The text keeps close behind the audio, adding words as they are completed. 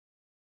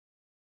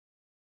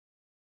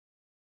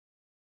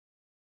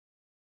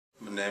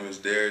My name is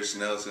Darius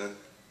Nelson,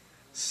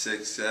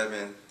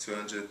 6'7",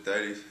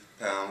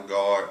 230-pound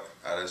guard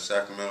out of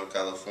Sacramento,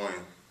 California.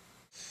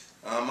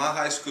 My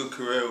high school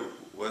career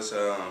was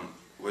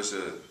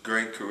a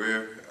great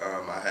career.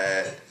 I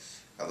had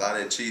a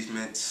lot of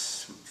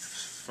achievements.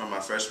 From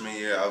my freshman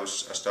year, I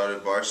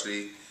started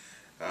varsity.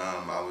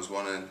 I was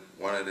one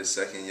of the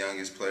second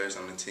youngest players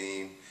on the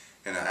team,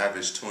 and I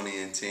averaged 20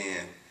 and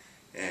 10.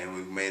 And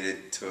we made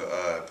it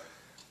to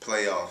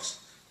playoffs.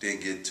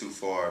 Didn't get too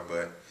far,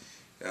 but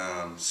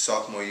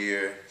sophomore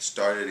year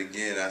started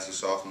again as a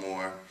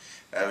sophomore.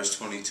 Averaged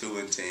 22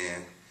 and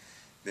 10.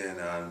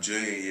 Then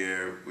junior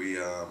year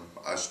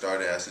I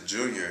started as a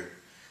junior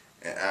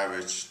and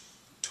averaged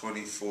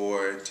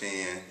 24 and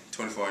 10,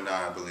 24 and 9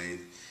 I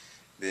believe.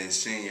 Then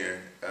senior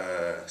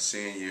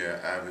year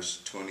I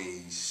averaged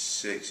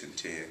 26 and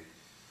 10.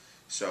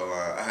 So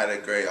I had a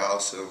great,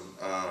 awesome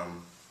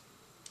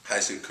high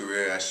school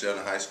career at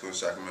Sheldon High School in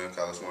Sacramento,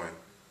 California.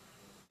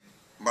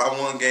 My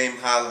one game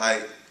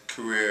highlight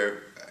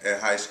career in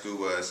high school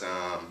was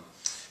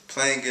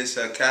playing against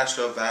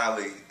Castro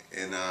Valley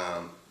in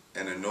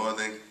the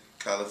Northern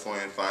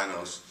California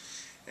Finals,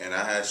 and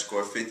I had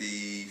scored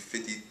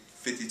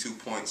 52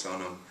 points on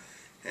them,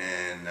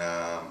 and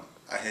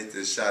I hit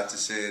the shot to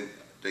send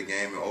the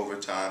game in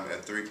overtime, a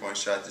 3-point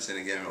shot to send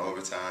the game in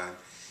overtime.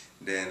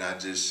 Then I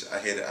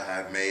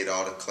had made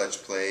all the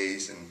clutch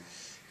plays, and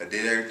I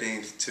did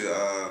everything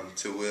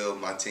to will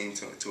my team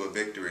to a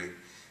victory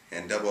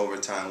and double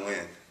overtime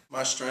win.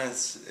 My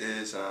strengths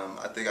is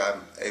I think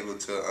I'm able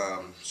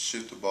to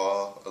shoot the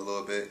ball a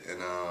little bit,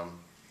 and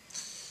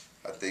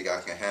I think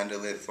I can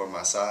handle it for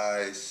my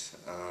size.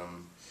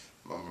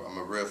 I'm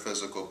a real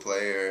physical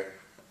player.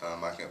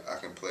 I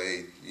can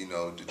play,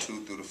 the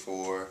 2 through the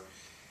 4,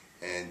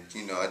 and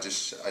I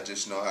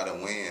just know how to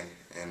win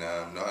and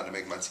know how to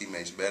make my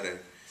teammates better.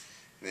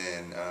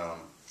 Then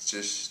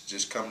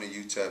just coming to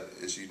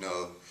UTEP is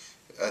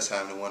us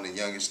having one of the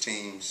youngest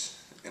teams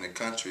in the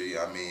country.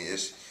 I mean,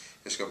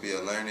 it's gonna be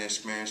a learning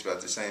experience, but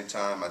at the same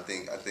time, I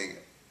think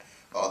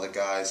all the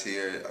guys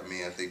here,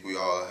 I think we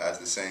all have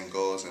the same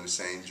goals and the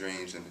same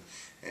dreams, and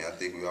I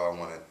think we all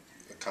want to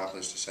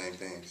accomplish the same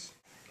things.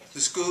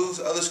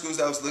 Other schools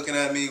that was looking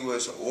at me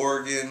was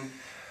Oregon,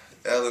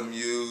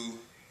 LMU,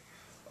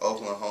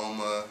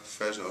 Oklahoma,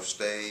 Fresno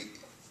State,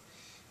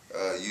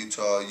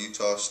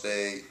 Utah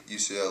State,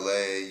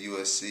 UCLA,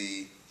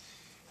 USC,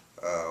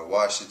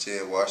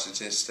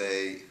 Washington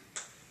State,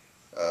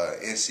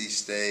 NC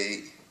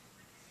State,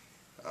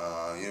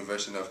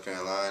 University of North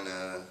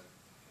Carolina.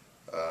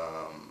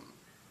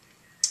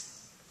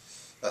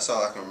 That's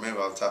all I can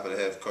remember off the top of the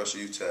head. Of course,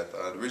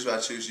 UTEP. The reason I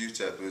choose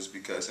UTEP was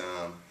because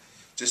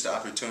just the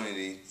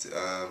opportunity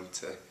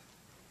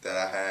that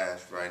I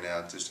have right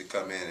now, just to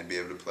come in and be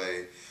able to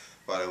play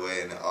right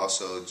away, and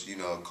also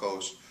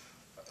Coach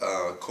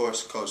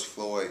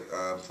Floyd,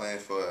 playing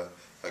for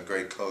a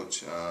great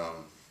coach.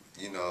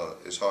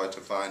 It's hard to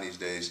find these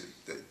days,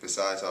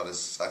 besides all the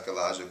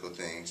psychological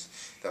things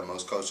that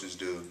most coaches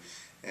do,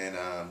 and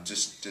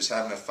just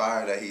having the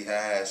fire that he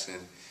has,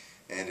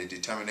 and the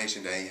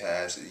determination that he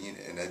has,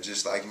 and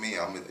just like me,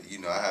 I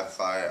have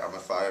fire. I'm a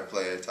fire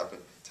player type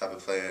of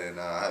player, and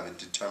I have a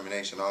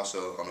determination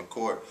also on the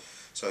court.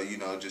 So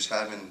just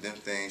having them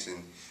things,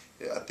 and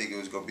I think it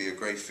was going to be a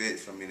great fit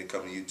for me to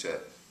come to UTEP.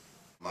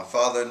 My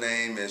father's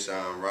name is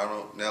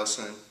Ronald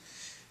Nelson.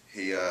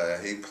 He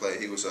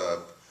was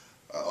a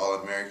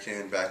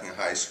All-American back in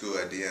high school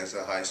at De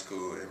Anza High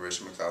School in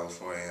Richmond,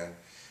 California.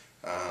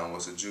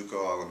 Was a JUCO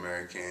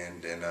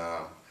All-American. Then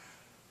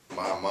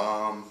my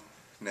mom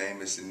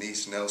name is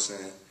Denise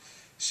Nelson.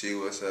 She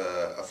was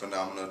a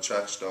phenomenal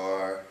track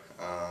star,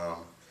 a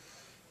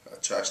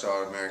track star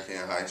All-American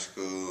in high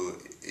school,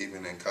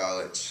 even in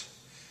college.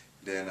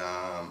 Then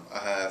I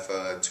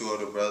have 2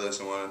 older brothers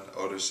and 1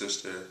 older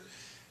sister.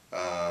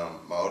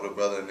 My older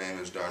brother name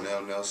is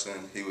Darnell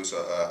Nelson. He was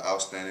an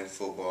outstanding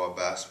football,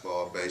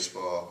 basketball,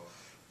 baseball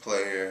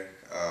player.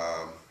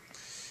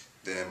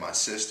 Then my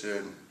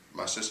sister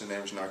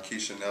name is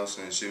Narkeisha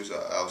Nelson. She was an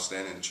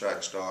outstanding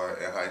track star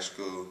in high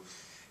school,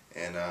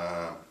 and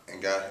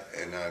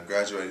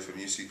graduated from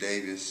UC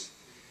Davis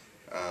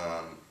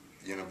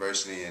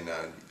University in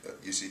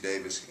UC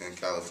Davis in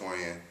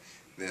California.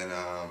 Then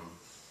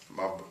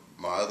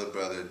my other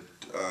brother,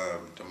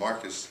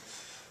 DeMarcus,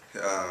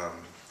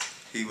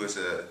 he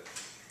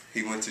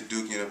went to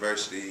Duke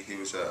University. He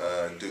was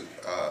a Duke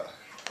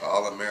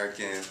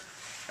All-American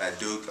at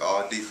Duke,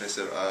 all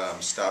defensive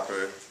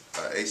stopper,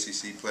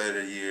 ACC Player of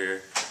the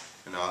Year,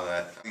 and all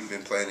that. We've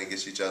been playing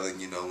against each other,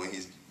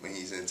 when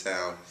he's in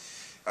town.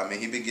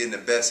 He been getting the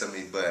best of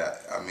me,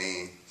 but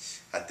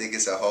I think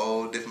it's a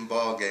whole different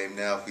ball game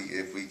now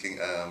if we can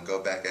go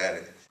back at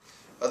it.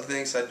 Other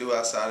things I do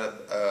outside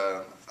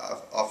of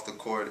off the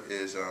court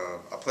is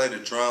I play the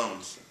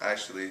drums.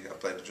 Actually, I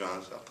play the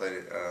drums. I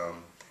play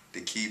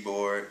the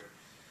keyboard.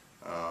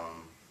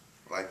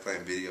 Like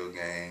playing video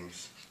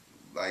games.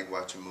 Like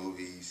watching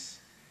movies.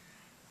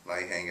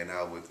 Like hanging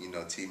out with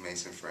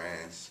teammates and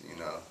friends.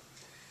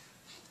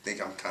 Think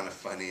I'm kind of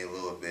funny a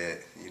little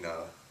bit.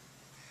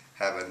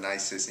 have a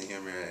nice sense of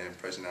humor and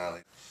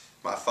personality.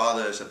 My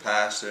father is a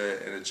pastor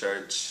in a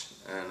church,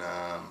 and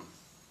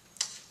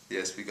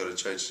yes, we go to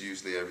church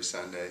usually every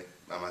Sunday.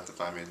 I'm going to have to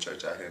find me a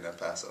church out here in El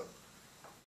Paso.